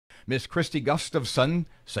Miss Kristi Gustafson.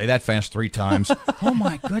 Say that fast 3 times. Oh,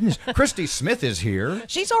 my goodness. Kristi Smith is here.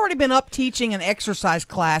 She's already been up teaching an exercise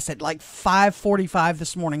class at like 5:45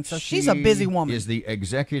 this morning, so she's a busy woman. She is the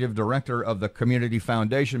Executive Director of the Community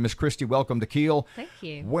Foundation. Miss Kristi, welcome to KEEL. Thank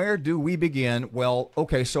you. Where do we begin? Well,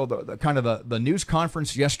 okay, so the news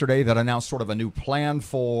conference yesterday that announced sort of a new plan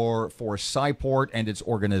for Sci-Port and its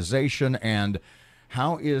organization, and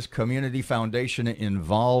how is Community Foundation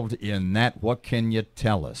involved in that? What can you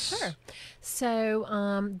tell us? Sure.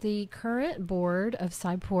 So the current board of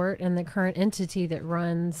Sci-Port and the current entity that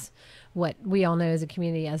runs what we all know as a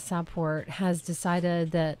community as Sci-Port has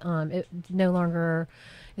decided that it no longer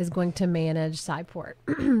is going to manage Sci-Port.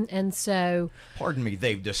 And so... Pardon me,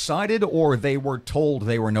 they've decided, or they were told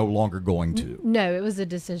they were no longer going to? No, it was a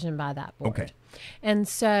decision by that board. Okay. And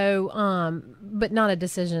so, but not a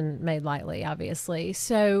decision made lightly, obviously.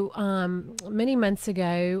 So many months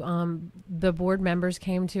ago, the board members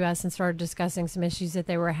came to us and started discussing some issues that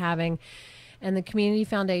they were having. And the Community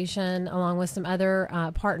Foundation, along with some other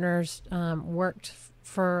partners, worked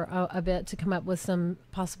for a bit to come up with some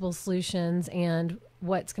possible solutions. And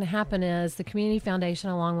what's going to happen is the Community Foundation,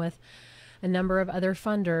 along with a number of other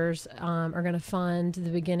funders, are going to fund the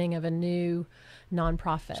beginning of a new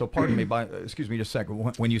nonprofit. So pardon me, excuse me just a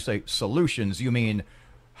second. When you say solutions, you mean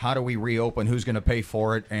how do we reopen, who's going to pay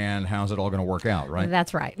for it, and how's it all going to work out, right?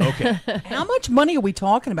 That's right. Okay. How much money are we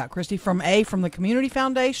talking about, Kristi, from the Community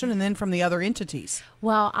Foundation and then from the other entities?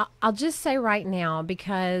 Well, I'll just say right now,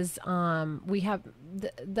 because we have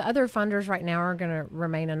the other funders right now are going to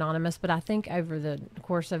remain anonymous, but I think over the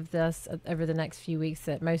course of this, over the next few weeks,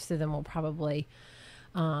 that most of them will probably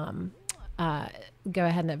go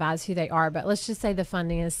ahead and advise who they are. But let's just say the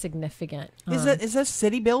funding is significant. Is this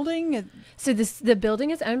city building? So the building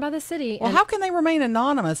is owned by the city. Well, how can they remain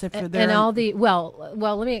anonymous if they're... And all the... Well,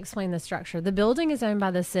 let me explain the structure. The building is owned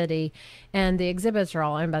by the city, and the exhibits are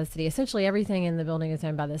all owned by the city. Essentially, everything in the building is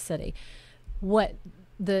owned by the city. What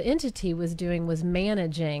the entity was doing was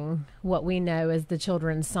managing what we know as the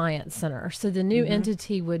Children's Science Center. So the new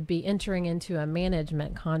entity would be entering into a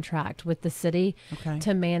management contract with the city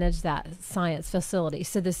to manage that science facility.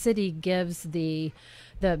 So the city gives the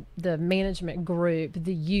management group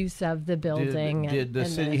the use of the building. Did the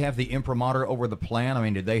city have the imprimatur over the plan? I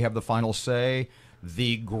mean, did they have the final say?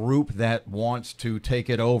 The group that wants to take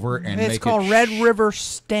it over and make it... It's called Red River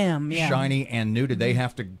STEM. Yeah. Shiny and new. Did they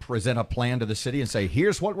have to present a plan to the city and say,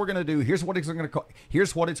 here's what we're going to do, here's what it's going to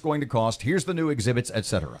here's what it's going to cost, here's the new exhibits,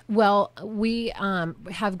 etc.? Well, we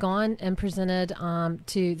have gone and presented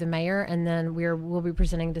to the mayor, and then we'll be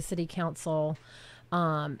presenting to city council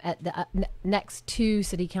at the next 2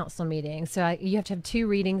 city council meetings. So you have to have 2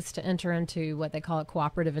 readings to enter into what they call a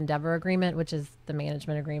cooperative endeavor agreement, which is the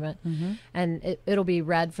management agreement. And it'll be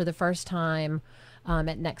read for the first time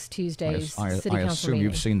at next Tuesday's city council meeting. I assume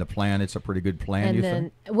you've seen the plan. It's a pretty good plan. And you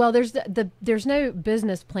think? Well, there's no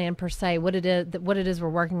business plan per se. What it is we're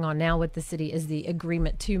working on now with the city is the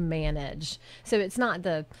agreement to manage. So it's not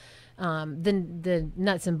the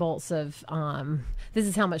nuts and bolts of this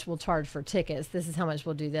is how much we'll charge for tickets, this is how much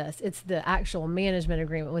we'll do this. It's the actual management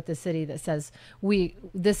agreement with the city that says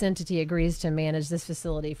this entity agrees to manage this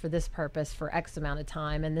facility for this purpose for X amount of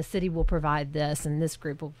time, and the city will provide this, and this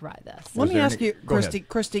group will provide this. Let me ask you,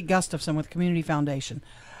 Kristi Gustafson with Community Foundation.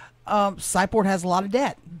 Sci-Port has a lot of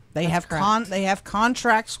debt. They have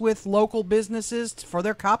contracts with local businesses for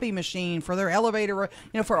their copy machine, for their elevator,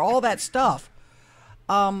 for all that stuff.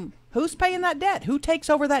 Who's paying that debt? Who takes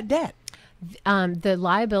over that debt? The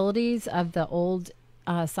liabilities of the old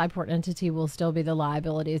Sci-Port entity will still be the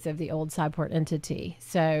liabilities of the old Sci-Port entity.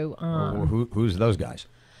 So who's those guys?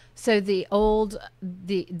 So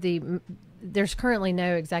there's currently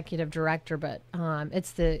no executive director, but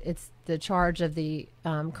it's the charge of the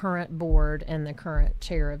current board and the current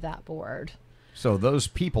chair of that board. So those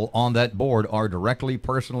people on that board are directly,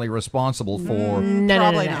 personally responsible for...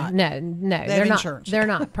 No, They're not. They're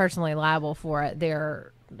not personally liable for it.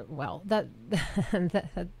 They're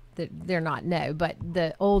they're not. No, but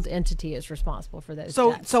the old entity is responsible for those.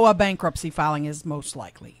 So a bankruptcy filing is most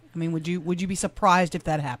likely. I mean, would you be surprised if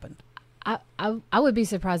that happened? I would be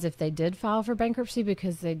surprised if they did file for bankruptcy,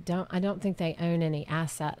 because I don't think they own any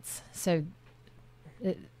assets. So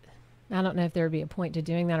I don't know if there would be a point to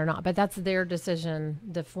doing that or not, but that's their decision,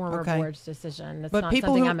 the former board's decision. It's not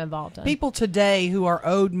something I'm involved in. People today who are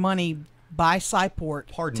owed money by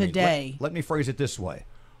Sci-Port let me phrase it this way.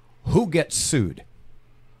 Who gets sued?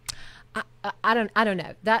 I don't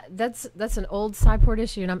know. That's an old Sci-Port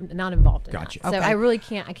issue, and I'm not involved in Gotcha. that. So Okay. I really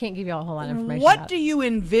can't. I can't give you a whole lot of information. What about do it. you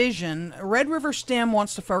envision? Red River STEM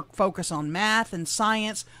wants to focus on math and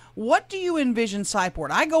science. What do you envision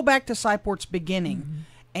Sci-Port? I go back to Sci-Port's beginning,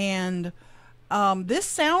 and this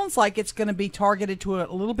sounds like it's going to be targeted to a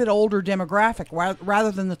little bit older demographic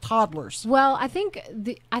rather than the toddlers. Well, I think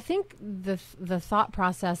the thought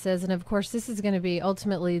process is, and of course, this is going to be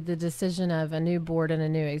ultimately the decision of a new board and a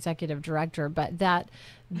new executive director, but that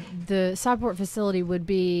the Sci-Port facility would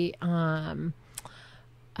be honoring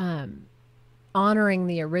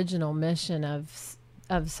the original mission of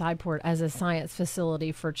Sci-Port as a science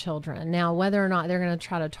facility for children. Now, whether or not they're going to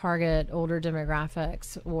try to target older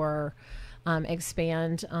demographics or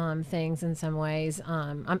expand things in some ways,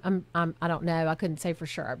 I don't know. I couldn't say for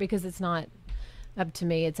sure because it's not up to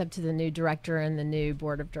me. It's up to the new director and the new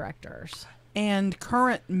board of directors. And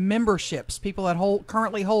current memberships, people that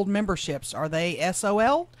currently hold memberships, are they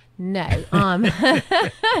SOL? No,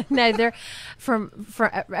 no. They're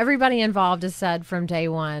for everybody involved has said from day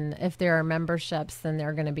one, if there are memberships, then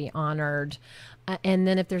they're going to be honored. And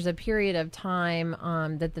then if there's a period of time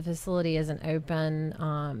that the facility isn't open,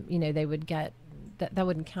 they would get that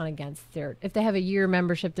wouldn't count against their. If they have a year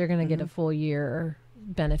membership, they're going to get a full year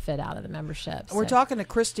benefit out of the membership. We're talking to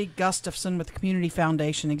Kristi Gustafson with the Community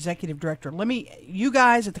Foundation, Executive Director. You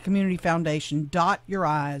guys at the Community Foundation, dot your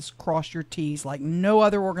I's, cross your T's like no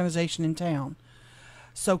other organization in town.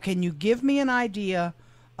 So can you give me an idea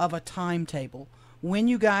of a timetable when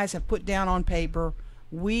you guys have put down on paper,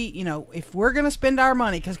 if we're going to spend our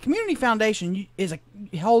money, because Community Foundation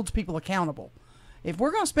holds people accountable. If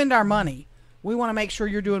we're going to spend our money, we want to make sure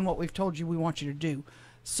you're doing what we've told you we want you to do.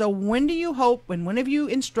 So when do you hope, and when have you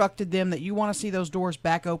instructed them that you want to see those doors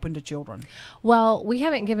back open to children? Well, we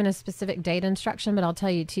haven't given a specific date instruction, but I'll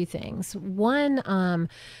tell you two things. One,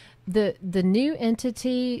 the new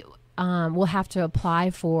entity will have to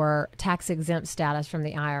apply for tax-exempt status from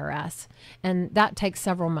the IRS, and that takes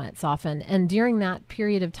several months often. And during that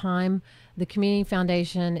period of time, the Community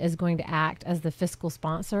Foundation is going to act as the fiscal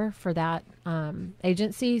sponsor for that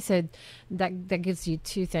agency. So that gives you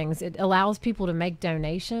two things. It allows people to make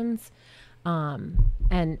donations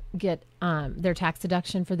and get their tax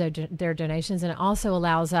deduction for their donations, and it also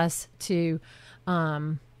allows us to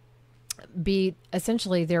be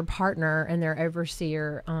essentially their partner and their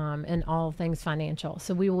overseer in all things financial.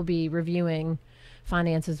 So we will be reviewing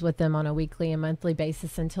finances with them on a weekly and monthly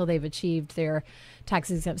basis until they've achieved their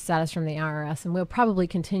tax exempt status from the IRS, and we'll probably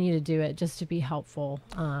continue to do it just to be helpful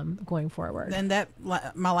going forward. And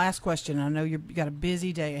my last question, I know you've got a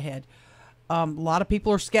busy day ahead. A lot of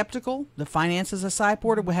people are skeptical. The finances of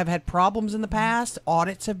Sci-Port have had problems in the past.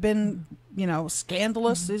 Audits have been,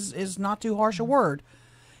 scandalous is not too harsh a word.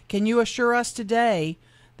 Can you assure us today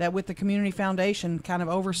that with the Community Foundation kind of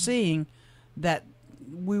overseeing that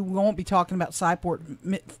we won't be talking about Sci-Port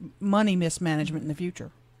money mismanagement in the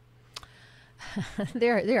future?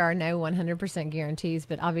 There are no 100% guarantees,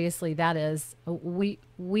 but obviously that is we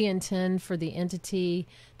intend for the entity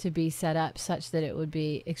to be set up such that it would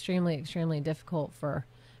be extremely, extremely difficult for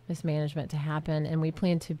mismanagement to happen, and we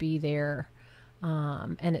plan to be there.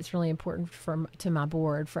 And it's really important to my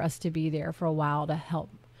board for us to be there for a while to help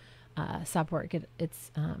Sci-Port get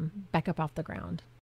its back up off the ground.